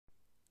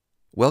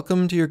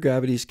Welcome to your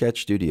Gravity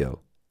Sketch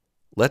Studio.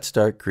 Let's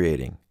start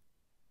creating.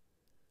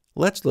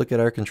 Let's look at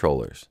our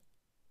controllers.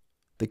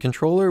 The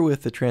controller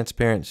with the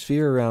transparent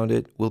sphere around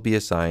it will be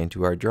assigned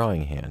to our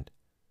drawing hand.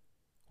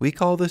 We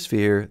call the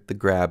sphere the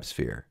grab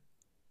sphere.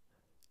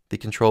 The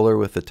controller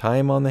with the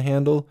time on the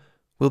handle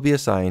will be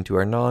assigned to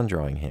our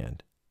non-drawing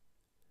hand.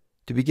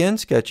 To begin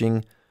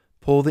sketching,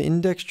 pull the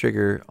index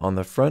trigger on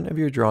the front of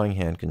your drawing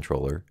hand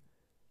controller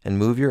and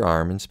move your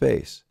arm in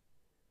space.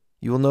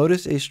 You will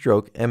notice a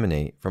stroke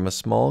emanate from a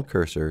small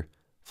cursor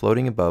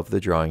floating above the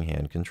drawing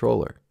hand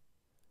controller.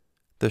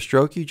 The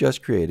stroke you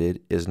just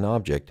created is an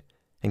object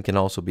and can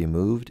also be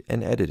moved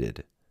and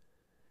edited.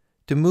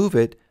 To move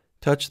it,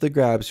 touch the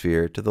grab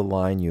sphere to the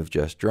line you have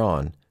just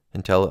drawn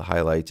until it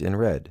highlights in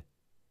red.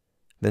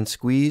 Then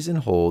squeeze and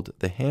hold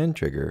the hand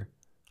trigger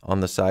on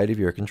the side of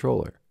your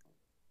controller.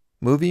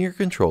 Moving your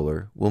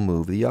controller will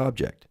move the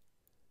object.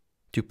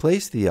 To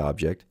place the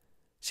object,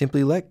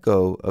 simply let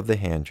go of the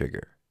hand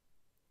trigger.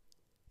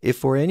 If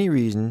for any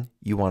reason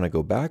you want to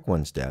go back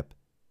one step,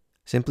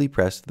 simply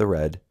press the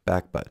red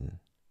back button.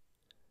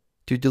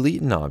 To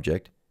delete an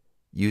object,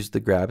 use the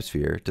grab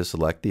sphere to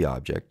select the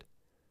object,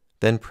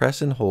 then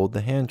press and hold the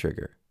hand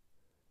trigger.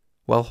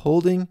 While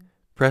holding,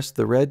 press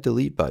the red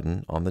delete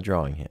button on the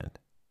drawing hand.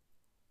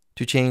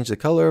 To change the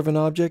color of an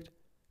object,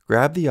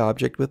 grab the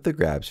object with the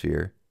grab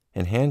sphere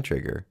and hand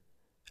trigger,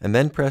 and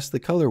then press the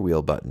color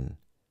wheel button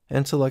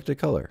and select a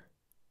color.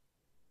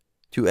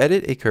 To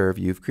edit a curve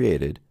you've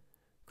created,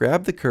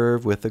 grab the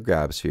curve with the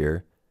grab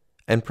sphere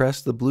and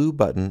press the blue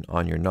button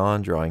on your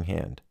non-drawing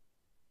hand.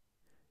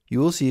 You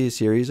will see a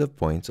series of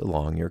points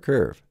along your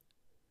curve.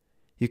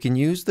 You can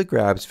use the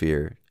grab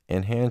sphere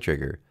and hand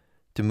trigger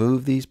to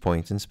move these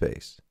points in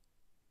space.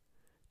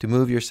 To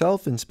move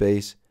yourself in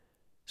space,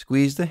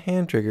 squeeze the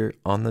hand trigger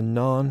on the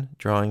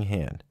non-drawing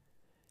hand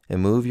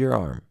and move your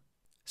arm.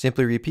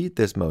 Simply repeat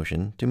this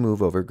motion to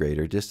move over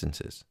greater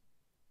distances.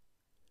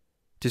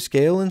 To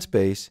scale in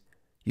space,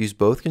 use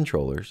both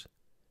controllers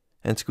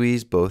and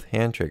squeeze both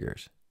hand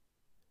triggers.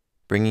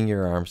 Bringing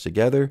your arms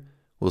together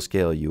will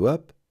scale you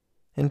up,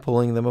 and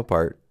pulling them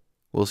apart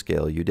will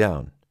scale you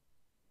down.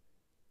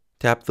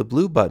 Tap the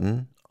blue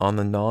button on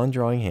the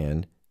non-drawing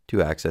hand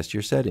to access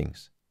your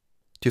settings.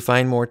 To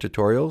find more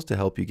tutorials to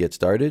help you get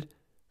started,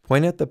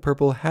 point at the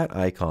purple hat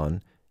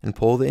icon and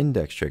pull the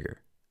index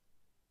trigger.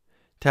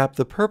 Tap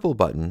the purple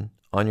button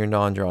on your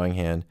non-drawing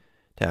hand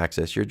to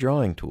access your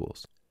drawing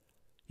tools.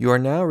 You are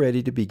now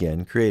ready to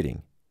begin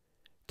creating.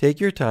 Take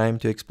your time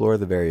to explore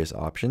the various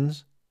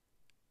options,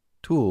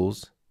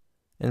 tools,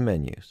 and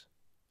menus.